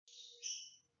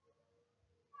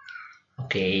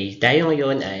Okay, tayo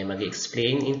ngayon ay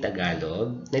mag-explain in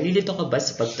Tagalog. Nalilito ka ba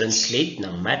sa pag-translate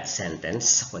ng math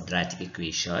sentence sa quadratic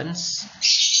equations?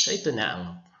 So, ito na ang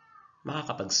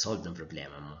makakapag-solve ng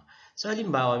problema mo. So,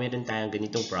 halimbawa, meron tayong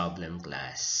ganitong problem,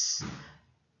 class.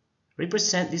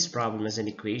 Represent this problem as an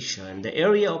equation. The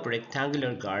area of a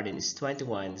rectangular garden is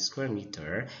 21 square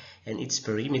meter and its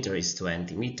perimeter is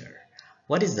 20 meter.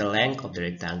 What is the length of the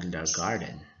rectangular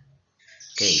garden?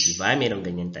 Okay, di ba? Merong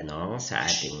ganyan tanong sa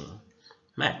ating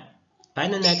math.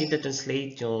 Paano natin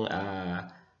translate yung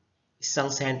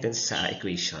isang sentence sa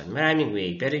equation? Maraming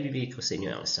way, pero ibibigay ko sa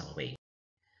inyo ang isang way.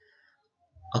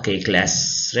 Okay,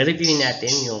 class. Re-reviewin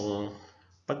natin yung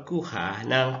pagkuha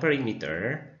ng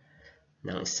perimeter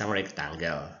ng isang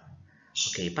rectangle.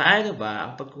 Okay, paano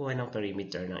ba ang pagkuha ng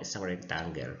perimeter ng isang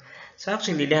rectangle? So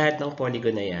actually, lahat ng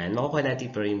polygon na yan, makukuha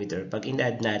natin perimeter pag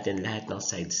in-add natin lahat ng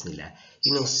sides nila.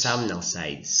 Yun yung sum ng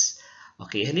sides.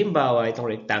 Okay, halimbawa, itong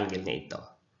rectangle na ito.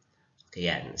 Okay,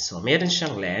 yan. So, meron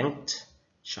siyang length,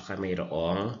 saka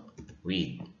mayroong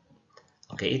width.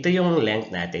 Okay, ito yung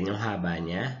length natin, yung haba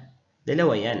niya.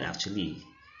 Dalawa yan, actually.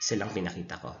 Isa lang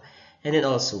pinakita ko. And then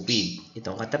also width.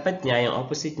 Itong katapat niya, yung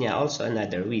opposite niya, also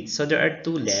another width. So, there are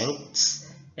two lengths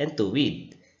and two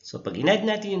width. So, pag in-add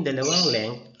natin yung dalawang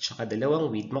length, saka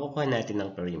dalawang width, makukuha natin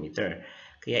ng perimeter.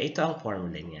 Kaya ito ang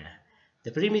formula niya. The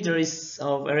perimeter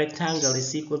of a rectangle is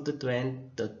equal to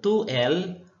 2L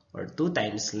or 2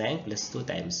 times length plus 2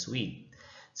 times width.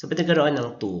 So, ba't nagkaroon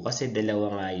ng 2? Kasi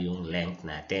dalawa nga yung length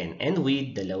natin. And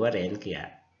width, dalawa rin,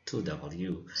 kaya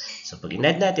 2W. So, pag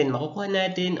in-add natin, makukuha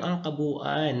natin ang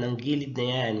kabuuan ng gilid na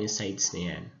yan, yung sides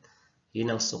na yan.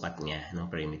 Yun ang sukat niya, ng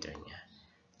perimeter niya.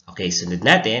 Okay, sunod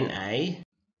natin ay,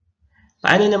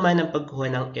 paano naman ang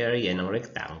pagkuha ng area ng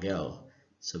rectangle?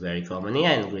 So, very common na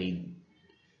yan. Grade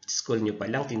school nyo pa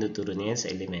lang, tinuturo na yan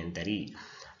sa elementary.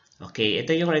 Okay,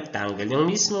 ito yung rectangle. Yung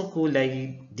mismong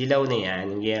kulay, dilaw na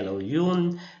yan, yung yellow,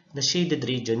 yun na shaded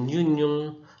region, yun yung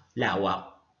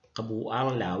lawak,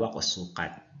 kabuang lawak o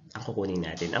sukat ang kukunin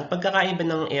natin. Ang pagkakaiba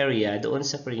ng area doon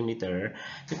sa perimeter,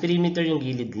 yung perimeter yung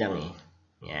gilid lang eh.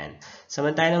 Yan.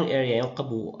 Samantalang area, yung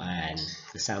kabuuan,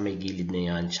 kasama yung gilid na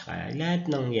yan, tsaka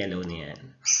lahat ng yellow na yan,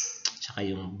 tsaka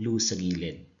yung blue sa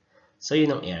gilid. So,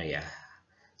 yun ang area.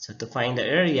 So, to find the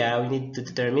area, we need to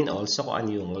determine also kung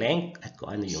ano yung length at kung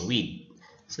ano yung width.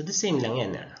 So, the same lang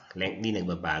yan. Length di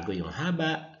nagbabago yung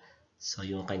haba. So,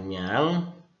 yung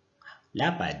kanyang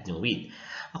lapad, yung width.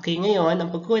 Okay, ngayon,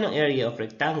 ang pagkuha ng area of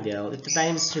rectangle, ito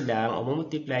times nyo lang o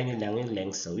multiply nyo lang yung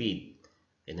length sa width.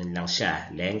 Ganun lang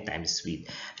siya, length times width.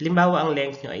 Halimbawa, ang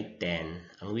length nyo ay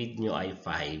 10, ang width nyo ay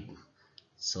 5.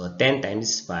 So, 10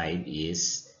 times 5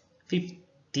 is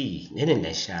 50. Ganun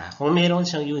lang siya. Kung meron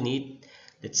siyang unit,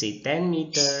 let's say 10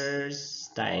 meters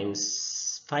times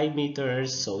 5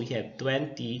 meters. So, we have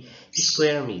 20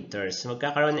 square meters. So,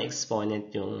 magkakaroon ng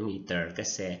exponent yung meter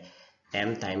kasi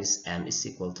m times m is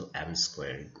equal to m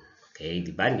squared. Okay,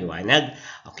 di ba? Liwanag.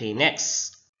 Okay,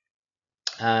 next.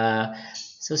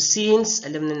 So, since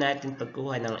alam na natin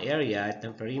pagkuha ng area at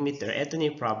ng perimeter, ito na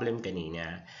yung problem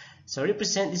kanina. So,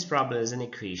 represent this problem as an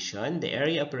equation. The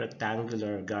area of a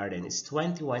rectangular garden is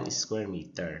 21 square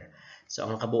meter. So,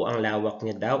 ang kabuang lawak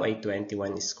niya daw ay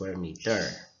 21 square meter.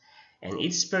 And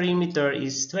its perimeter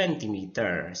is 20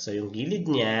 meter. So, yung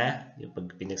gilid niya, yung pag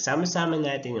pinagsama-sama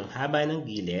natin yung haba ng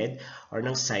gilid or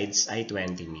ng sides ay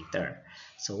 20 meter.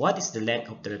 So, what is the length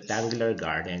of the rectangular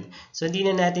garden? So, hindi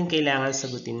na natin kailangan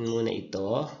sagutin muna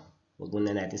ito. Huwag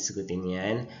muna natin sagutin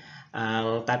yan.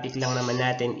 Ang topic lang naman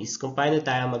natin is kung paano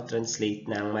tayo mag-translate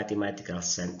ng mathematical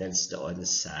sentence doon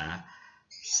sa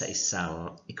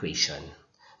isang equation.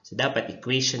 So, dapat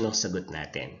equation ng sagot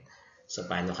natin. So,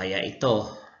 paano kaya ito?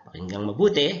 Pakinggang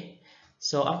mabuti.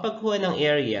 So, ang pagkuha ng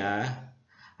area,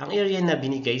 ang area na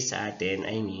binigay sa atin,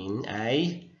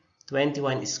 ay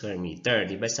 21 square meter.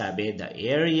 Diba sabi, the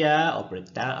area of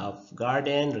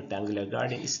rectangular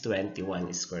garden is 21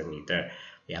 square meter.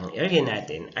 Kaya ang area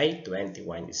natin ay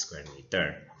 21 square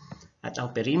meter. At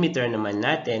ang perimeter naman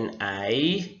natin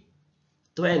ay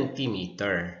 20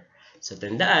 meter. So,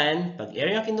 tandaan, pag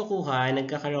area kinukuha,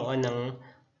 nagkakaroon ng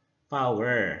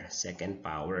power, second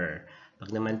power.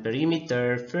 Pag naman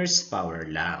perimeter, first power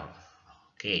lang.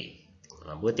 Okay,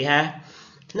 mabuti ha.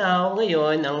 Now,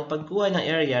 ngayon, ang pagkuha ng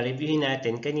area, reviewin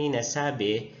natin. Kanina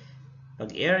sabi,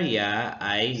 pag area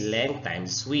ay length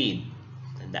times width.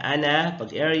 Tandaan na,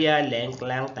 pag area, length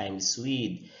lang times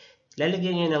width.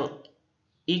 Lalagyan nyo ng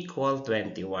equal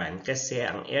 21 kasi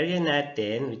ang area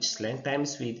natin, which is length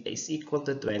times width, is equal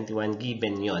to 21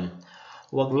 given yon.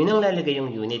 Huwag nyo nang lalagay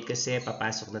yung unit kasi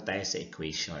papasok na tayo sa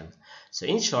equation. So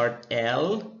in short,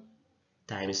 L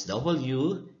times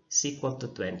W is equal to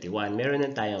 21. Meron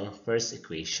na tayong first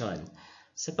equation.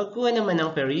 Sa pagkuha naman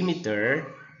ng perimeter,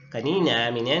 kanina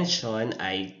minention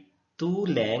ay 2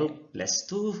 length plus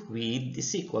 2 width is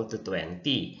equal to 20.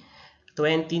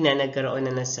 20 na nagkaroon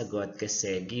na ng sagot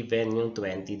kasi given yung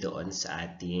 20 doon sa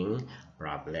ating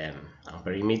problem. Ang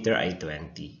perimeter ay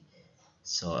 20.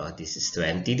 So, this is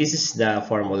 20. This is the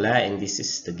formula and this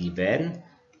is the given.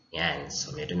 Yan.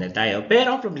 So, meron na tayo.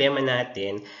 Pero ang problema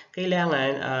natin,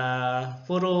 kailangan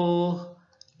puro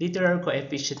literal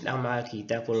coefficient lang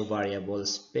makikita, puro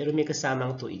variables. Pero may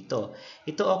kasamang 2 ito.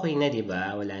 Ito okay na, di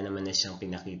ba? Wala naman na siyang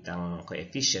pinakitang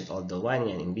coefficient. Although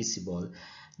 1 yan, invisible.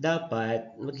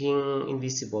 Dapat maging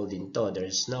invisible din to.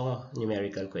 There's no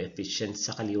numerical coefficient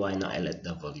sa kaliwa ng L at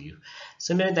W.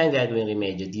 So, meron tayong gagawin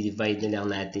remedyo. Divide na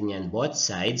lang natin yan both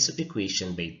sides of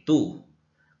equation by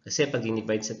 2. Kasi pag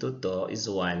dinivide sa 2 to is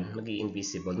 1, magiging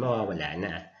invisible, mawawala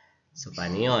na. So,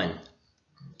 paano yun?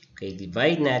 Okay,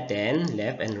 divide natin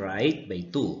left and right by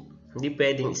 2. Hindi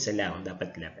pwedeng isa lang,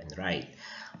 dapat left and right.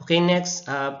 Okay, next,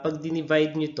 pag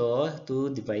dinivide nyo to,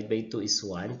 2 divided by 2 is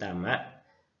 1, tama?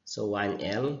 So,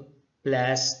 1L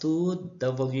plus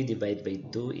 2W divided by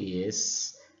 2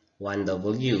 is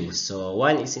 1W. So,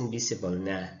 1 is invisible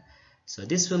na. So,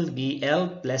 this will be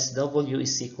L plus W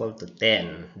is equal to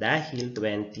 10. Dahil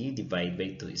 20 divided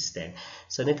by 2 is 10.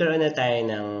 So, nagkaroon na tayo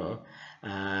ng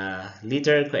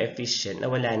literal coefficient na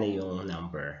wala na yung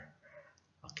number.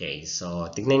 Okay,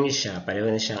 so, tignan nyo siya. Pareho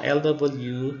na siyang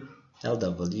LW.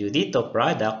 Dito,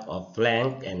 product of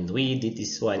length and width.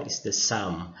 This one is the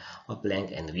sum of length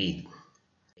and width.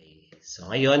 Okay. So,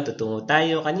 ngayon, tutungo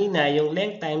tayo. Kanina, yung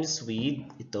length times width,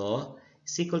 ito,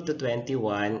 is equal to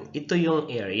 21. Ito yung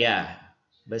area.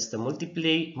 Basta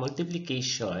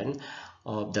multiplication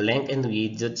of the length and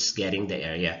width, that's getting the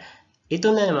area.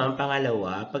 Ito na naman,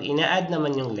 pangalawa, pag ina-add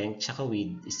naman yung length tsaka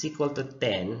width is equal to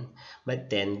 10. But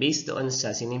 10, based doon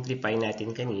sa sinimplify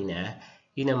natin kanina,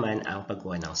 yun naman ang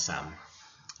pagkuha ng sum.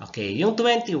 Okay, yung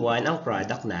 21 ang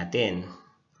product natin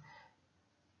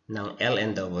ng L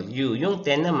and W. Yung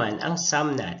 10 naman ang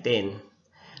sum natin.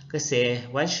 Kasi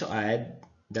once you add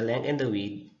the length and the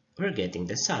width, we're getting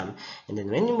the sum. And then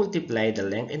when you multiply the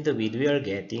length and the width, we are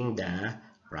getting the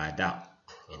product.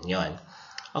 Yan yun.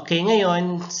 Okay,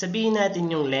 ngayon, sabihin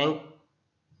natin yung length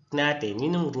natin,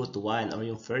 yun yung root 1 or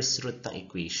yung first root ng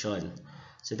equation.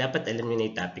 So, dapat alam nyo na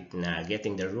yung topic na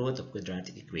getting the root of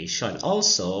quadratic equation.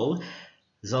 Also,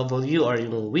 W or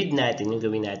yung width natin, yung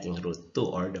gawin natin root 2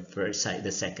 or the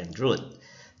second root.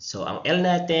 So, ang L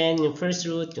natin, yung first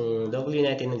root, yung W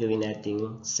natin, yung gawin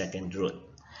natin second root.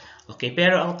 Okay,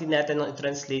 pero ang tinatanong,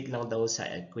 i-translate lang daw sa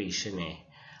equation eh.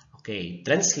 Okay,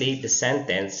 translate the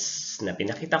sentence na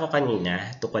pinakita ko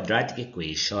kanina to quadratic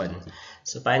equation.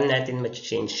 So, paano natin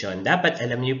ma-change yun? Dapat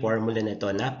alam niyo yung formula na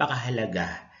to,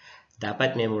 napakahalaga.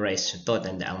 Dapat memorize nyo to.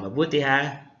 Tandaang mabuti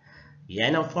ha.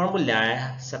 Yan ang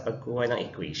formula sa pagkuha ng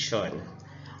equation.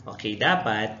 Okay,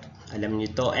 dapat alam nyo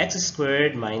to. X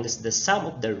squared minus the sum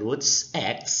of the roots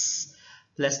x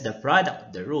plus the product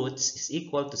of the roots is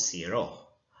equal to 0.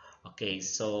 Okay,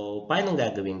 so paano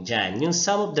gagawin dyan? Yung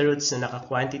sum of the roots na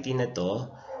naka-quantity na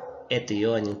to, ito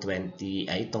yun, yung 20,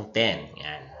 ay itong 10.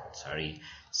 Yan, sorry.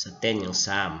 So 10 yung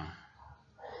sum.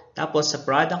 Tapos sa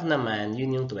product naman,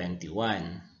 yun yung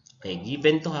 21. Okay,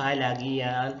 given to ha, lagi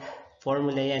yan,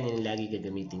 formula yan, yung lagi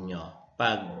gagamitin nyo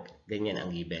pag ganyan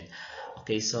ang given.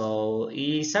 Okay, so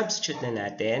i-substitute na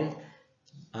natin.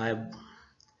 Now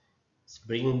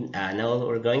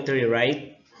we're going to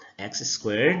rewrite x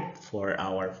squared for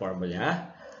our formula.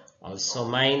 Also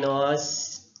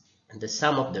minus the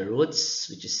sum of the roots,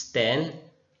 which is 10.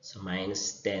 So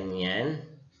minus 10 yan.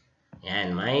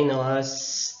 Yan,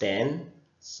 minus 10.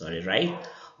 Sorry, right?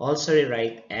 Also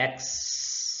rewrite x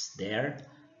there.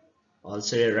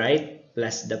 Also rewrite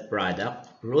plus the product.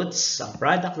 Roots, ang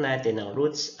product natin ng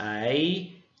roots ay,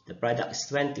 the product is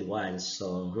 21.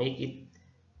 So, make it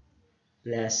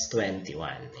plus 21.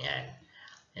 Yan.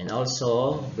 And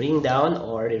also, bring down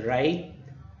or rewrite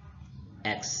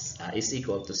x is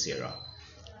equal to 0.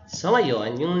 So,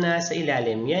 ngayon, yung nasa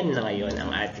ilalim, yan na ngayon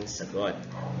ang ating sagot.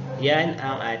 Yan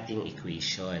ang ating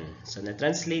equation. So,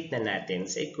 na-translate na natin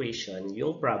sa equation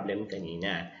yung problem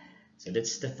kanina. So,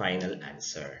 that's the final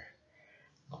answer.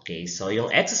 Okay, so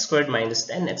yung x squared minus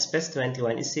 10x plus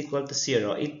 21 is equal to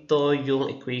 0. Ito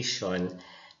yung equation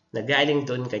na galing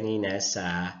doon kanina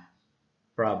sa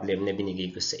problem na binigay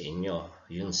ko sa inyo.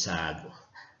 Yung sa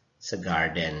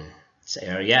garden, sa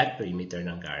area at perimeter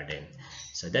ng garden.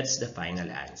 So, that's the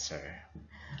final answer.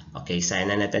 Okay,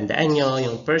 sana natandaan nyo.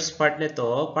 Yung first part na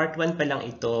to, part 1 pa lang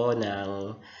ito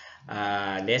ng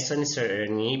lesson ni Sir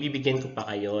Ernie. Bibigyan ko pa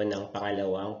kayo ng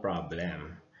pangalawang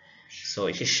problem.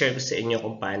 So, i-share ko sa inyo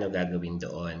kung paano gagawin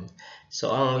doon.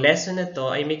 So, ang lesson na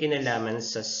to ay may kinalaman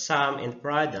sa sum and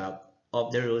product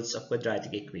of the roots of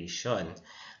quadratic equation.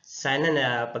 Sana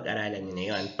na pag-aralan niyo na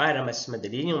yun para mas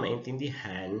madali niyong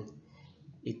maintindihan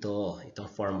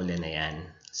itong formula na yan.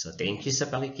 So, thank you sa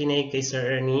pakikinig kay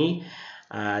Sir Ernie.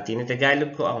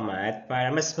 Tinatagalog ko ang math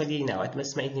para mas malinaw at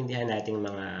mas maintindihan nating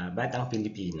mga batang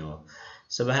Pilipino.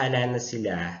 So, bahala na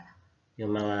sila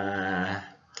yung mga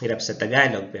hirap sa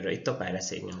Tagalog, pero ito para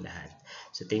sa inyong lahat.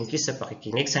 So, thank you sa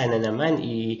pakikinig. Sana naman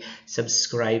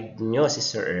i-subscribe nyo si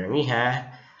Sir Ernie, ha?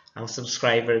 Ang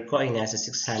subscriber ko ay nasa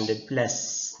 600 plus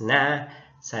na.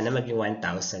 Sana maging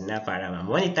 1,000 na para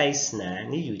ma-monetize na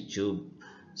ni YouTube.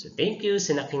 So, thank you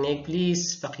sa nakinig.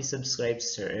 Please, paki-subscribe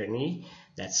Sir Ernie.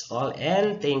 That's all,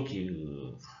 and thank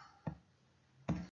you.